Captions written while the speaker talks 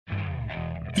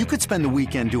You could spend the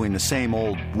weekend doing the same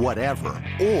old whatever,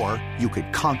 or you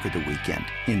could conquer the weekend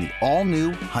in the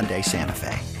all-new Hyundai Santa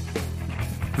Fe.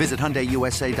 Visit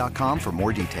HyundaiUSA.com for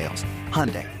more details.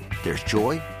 Hyundai, there's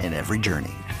joy in every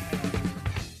journey.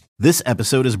 This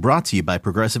episode is brought to you by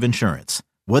Progressive Insurance.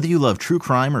 Whether you love true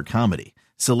crime or comedy,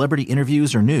 celebrity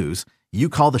interviews or news, you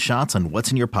call the shots on what's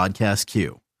in your podcast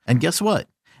queue. And guess what?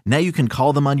 Now you can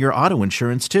call them on your auto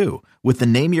insurance too with the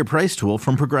Name Your Price tool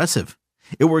from Progressive.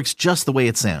 It works just the way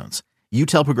it sounds. You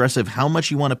tell Progressive how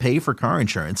much you want to pay for car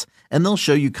insurance, and they'll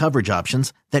show you coverage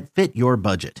options that fit your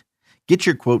budget. Get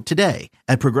your quote today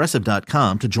at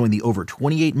Progressive.com to join the over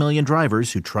 28 million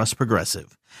drivers who trust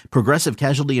Progressive. Progressive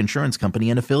Casualty Insurance Company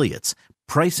and Affiliates.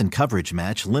 Price and coverage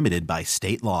match limited by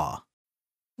state law.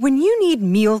 When you need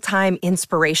mealtime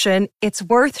inspiration, it's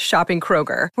worth shopping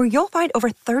Kroger, where you'll find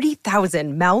over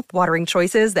 30,000 mouth-watering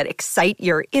choices that excite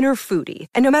your inner foodie.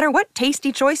 And no matter what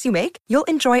tasty choice you make, you'll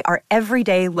enjoy our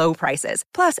everyday low prices,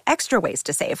 plus extra ways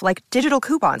to save, like digital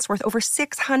coupons worth over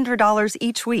 $600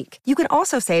 each week. You can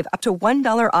also save up to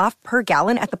 $1 off per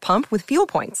gallon at the pump with fuel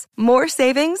points. More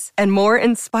savings and more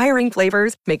inspiring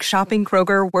flavors make shopping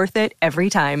Kroger worth it every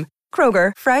time.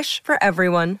 Kroger, fresh for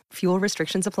everyone. Fuel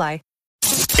restrictions apply.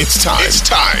 It's time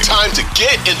to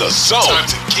get in the zone. Time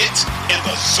to get in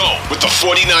the zone with the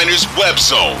 49ers Web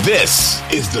Zone. This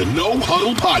is the No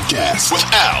Huddle Podcast with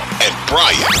Al and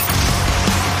Brian.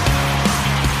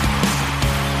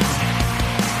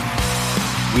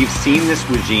 We've seen this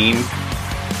regime,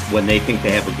 when they think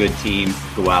they have a good team,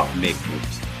 go out and make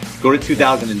moves. Go to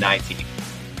 2019.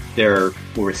 We're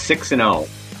 6-0.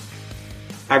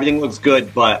 Everything looks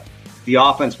good, but the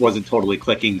offense wasn't totally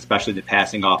clicking, especially the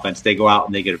passing offense. They go out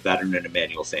and they get a veteran in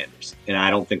Emmanuel Sanders. And I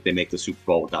don't think they make the Super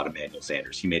Bowl without Emmanual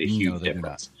Sanders. He made a huge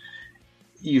difference.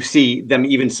 You see them,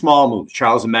 even small moves.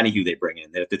 Charles Omenihu they bring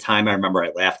in. That at the time, I remember I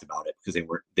laughed about it because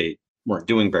they weren't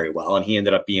doing very well. And he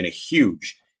ended up being a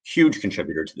huge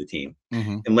contributor to the team.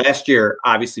 Mm-hmm. And last year,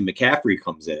 obviously, McCaffrey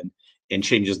comes in and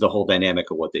changes the whole dynamic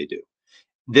of what they do.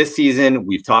 This season,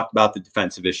 we've talked about the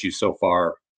defensive issues so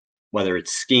far, whether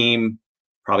it's scheme,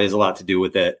 probably has a lot to do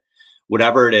with it,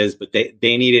 whatever it is, but they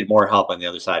needed more help on the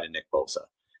other side of Nick Bosa.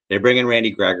 They bring in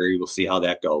Randy Gregory. We'll see how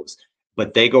that goes.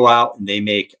 But they go out and they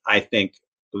make, I think,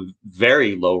 a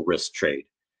very low-risk trade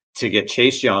to get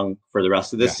Chase Young for the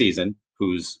rest of this season,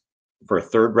 who's for a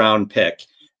third-round pick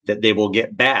that they will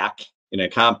get back in a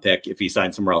comp pick if he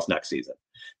signs somewhere else next season.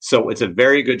 So it's a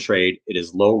very good trade. It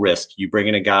is low risk. You bring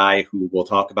in a guy who we'll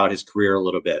talk about his career a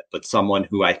little bit, but someone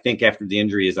who I think after the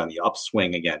injury is on the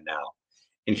upswing again now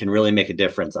and can really make a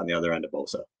difference on the other end of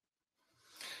Bosa.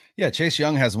 Yeah, Chase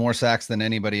Young has more sacks than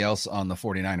anybody else on the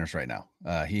 49ers right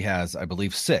now. He has, I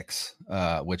believe, 6,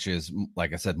 which is,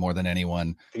 like I said, more than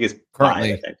anyone I think it's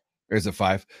currently. 5, I think. Or is it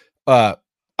 5?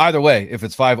 Either way, if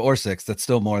it's 5 or 6, that's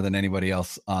still more than anybody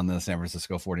else on the San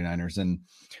Francisco 49ers. And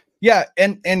yeah,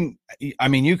 and I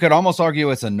mean, you could almost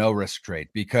argue it's a no-risk trade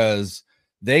because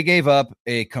they gave up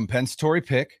a compensatory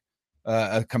pick,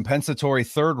 a compensatory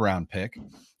third-round pick,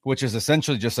 which is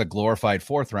essentially just a glorified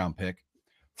 4th-round pick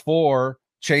for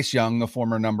Chase Young, the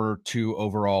former number 2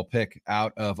 overall pick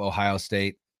out of Ohio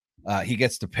State. He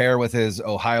gets to pair with his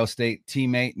Ohio State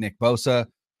teammate, Nick Bosa,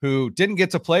 who didn't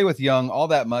get to play with Young all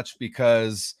that much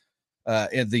because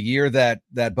in the year that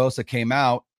Bosa came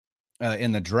out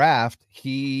in the draft,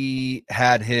 he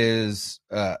had his,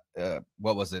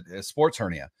 his sports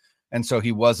hernia. And so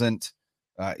he wasn't,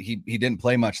 he didn't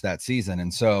play much that season.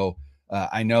 And so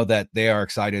I know that they are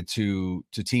excited to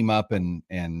team up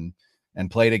and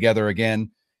play together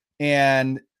again.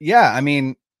 And yeah, I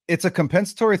mean, it's a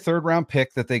compensatory 3rd-round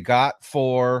pick that they got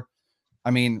for,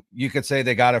 I mean, you could say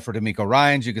they got it for D'Amico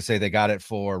Ryans. You could say they got it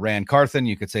for Rand Carthen.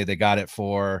 You could say they got it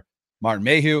for Martin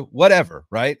Mayhew, whatever,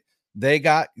 right? They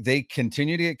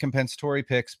continue to get compensatory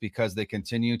picks because they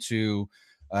continue to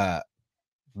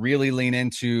really lean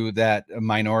into that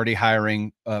minority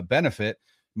hiring benefit,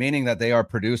 meaning that they are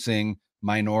producing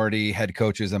minority head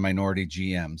coaches and minority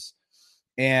GMs.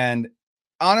 And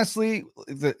honestly,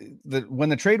 when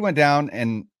the trade went down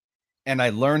and I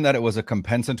learned that it was a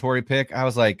compensatory pick, I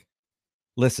was like,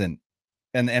 listen,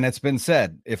 and it's been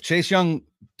said, if Chase Young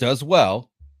does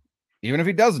well, even if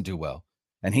he doesn't do well,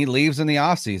 and he leaves in the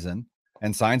offseason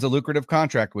and signs a lucrative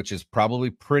contract, which is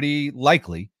probably pretty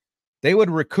likely, they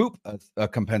would recoup a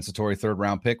compensatory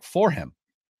 3rd-round pick for him.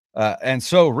 And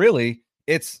so really,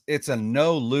 it's a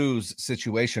no-lose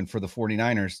situation for the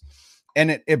 49ers.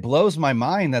 And it blows my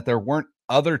mind that there weren't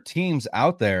other teams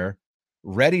out there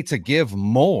ready to give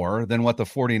more than what the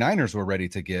 49ers were ready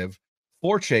to give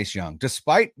for Chase Young,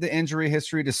 despite the injury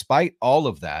history, despite all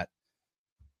of that.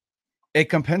 A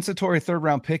compensatory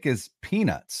 3rd-round pick is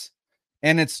peanuts.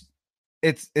 And it's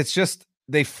just,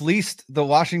 they fleeced the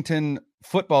Washington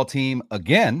football team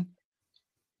again,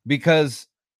 because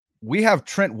we have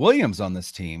Trent Williams on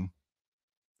this team,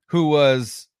 who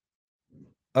was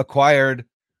acquired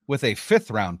with a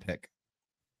 5th round pick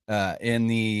in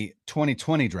the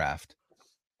 2020 draft.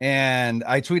 And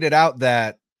I tweeted out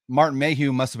that Martin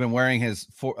Mayhew must have been wearing his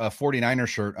 49er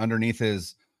shirt underneath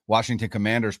his Washington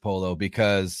Commanders polo,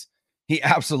 because he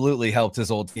absolutely helped his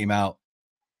old team out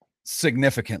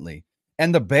significantly.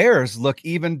 And the Bears look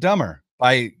even dumber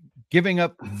by giving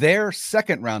up their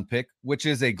 2nd round pick, which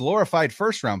is a glorified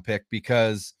 1st round pick,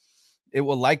 because it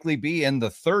will likely be in the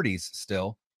 30s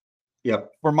still.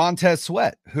 Yep. For Montez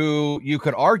Sweat, who you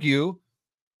could argue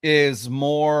is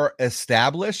more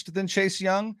established than Chase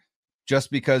Young, just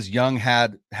because Young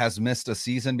has missed a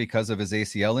season because of his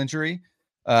ACL injury,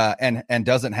 and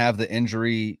doesn't have the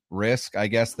injury risk, I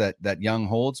guess, that Young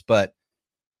holds. But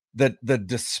the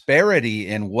disparity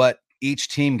in what each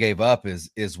team gave up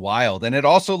is wild. And it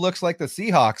also looks like the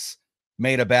Seahawks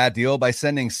made a bad deal by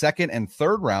sending 2nd and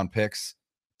 3rd round picks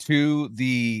to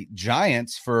the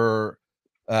Giants for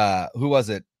who was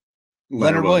it?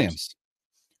 Leonard Williams.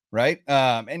 Right.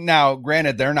 And now,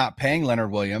 granted, they're not paying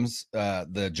Leonard Williams.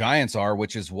 The Giants are,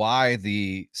 which is why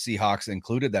the Seahawks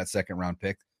included that 2nd round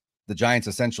pick. The Giants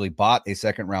essentially bought a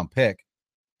 2nd round pick,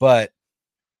 but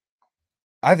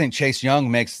I think Chase Young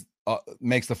makes the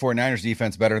 49ers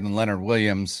defense better than Leonard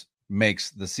Williams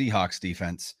makes the Seahawks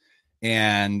defense.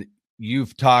 And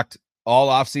you've talked all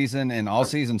offseason and all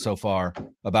season so far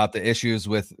about the issues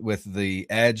with the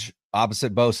edge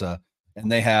opposite Bosa, and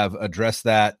they have addressed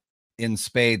that in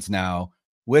spades now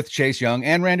with Chase Young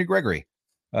and Randy Gregory.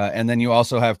 And then you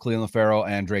also have Clelin Ferrell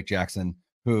and Drake Jackson,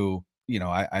 who,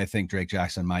 I think Drake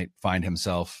Jackson might find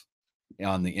himself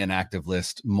on the inactive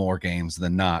list more games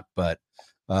than not. But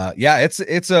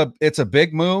it's a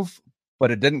big move,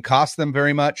 but it didn't cost them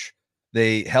very much.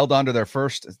 They held on to their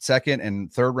 1st, 2nd,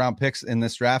 and 3rd round picks in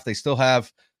this draft. They still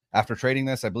have, after trading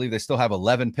this, I believe they still have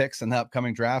 11 picks in the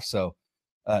upcoming draft. So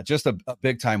just a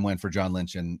big time win for John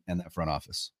Lynch and that front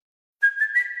office.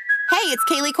 Hey, it's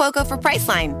Kaylee Cuoco for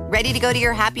Priceline. Ready to go to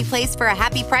your happy place for a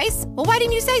happy price? Well, why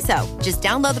didn't you say so? Just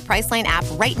download the Priceline app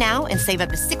right now and save up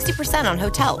to 60% on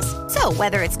hotels. So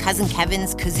whether it's Cousin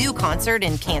Kevin's Kazoo Concert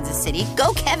in Kansas City,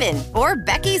 go Kevin, or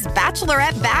Becky's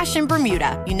Bachelorette Bash in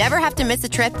Bermuda, you never have to miss a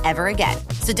trip ever again.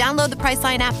 So download the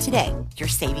Priceline app today. Your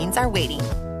savings are waiting.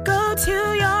 Go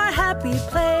to your happy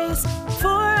place for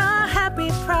a happy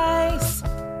price.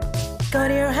 Go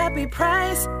to your happy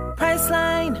price,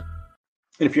 Priceline.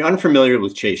 And if you're unfamiliar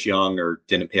with Chase Young or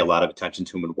didn't pay a lot of attention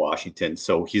to him in Washington,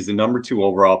 so he's the number 2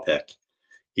 overall pick.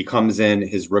 He comes in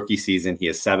his rookie season. He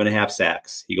has 7.5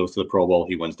 sacks. He goes to the Pro Bowl.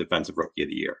 He wins Defensive Rookie of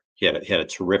the Year. He had a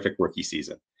terrific rookie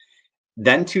season.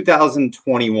 Then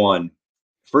 2021,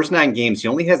 first 9 games, he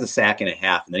only has a sack and a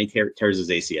half, and then he tears his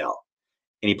ACL.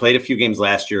 And he played a few games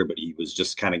last year, but he was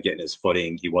just kind of getting his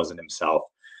footing. He wasn't himself.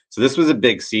 So this was a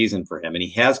big season for him, and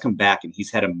he has come back, and he's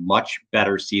had a much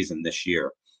better season this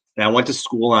year. And I went to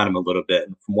school on him a little bit.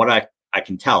 And from what I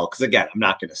can tell, because again, I'm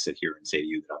not going to sit here and say to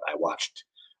you that I watched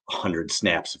 100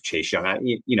 snaps of Chase Young.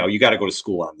 You got to go to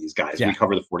school on these guys. Yeah. We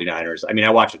cover the 49ers. I mean, I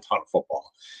watch a ton of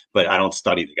football, but I don't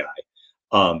study the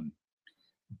guy.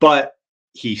 But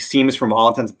he seems, from all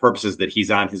intents and purposes, that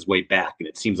he's on his way back. And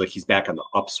it seems like he's back on the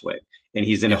upswing. And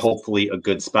he's in hopefully a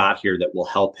good spot here that will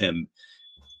help him.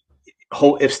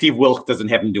 If Steve Wilks doesn't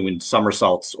have him doing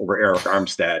somersaults over Eric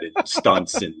Armstead and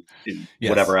stunts and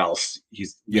whatever else,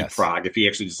 he's leapfrog. If he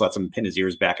actually just lets him pin his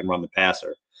ears back and run the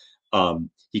passer,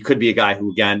 he could be a guy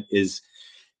who, again,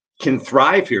 can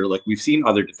thrive here. Like we've seen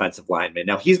other defensive linemen.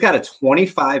 Now he's got a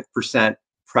 25%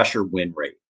 pressure win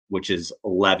rate, which is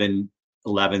 11th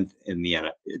in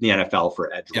the NFL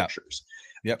for edge rushers.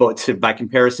 Yep. But by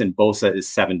comparison, Bosa is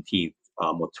 17th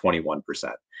with 21%.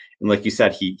 And like you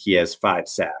said, he has 5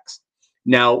 sacks.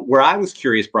 Now, where I was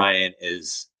curious, Brian,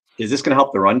 is this going to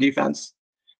help the run defense?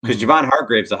 Because Javon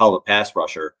Hargrave's a hell of a pass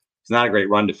rusher. He's not a great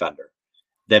run defender.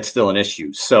 That's still an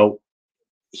issue. So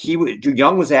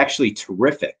Young was actually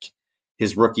terrific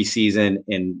his rookie season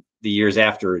and the years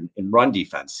after in run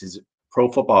defense. His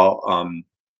Pro Football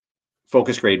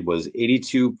focus grade was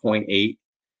 82.8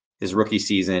 his rookie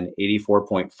season,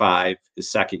 84.5 his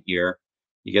second year.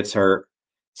 He gets hurt.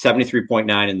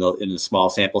 73.9 in the small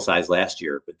sample size last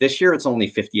year, but this year it's only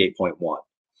 58.1.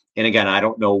 And again, I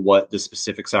don't know what the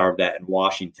specifics are of that in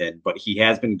Washington, but he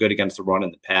has been good against the run in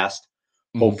the past.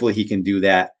 Hopefully he can do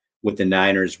that with the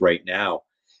Niners right now.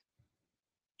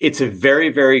 It's a very,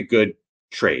 very good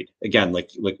trade. Again, like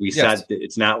we said,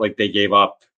 it's not like they gave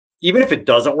up even if it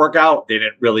doesn't work out, they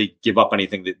didn't really give up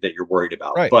anything that you're worried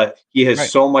about. Right. But he has Right.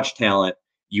 so much talent.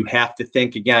 You have to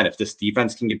think again, if this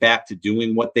defense can get back to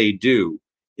doing what they do,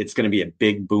 it's going to be a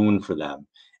big boon for them.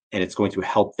 And it's going to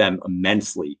help them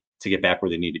immensely to get back where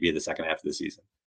they need to be in the second half of the season.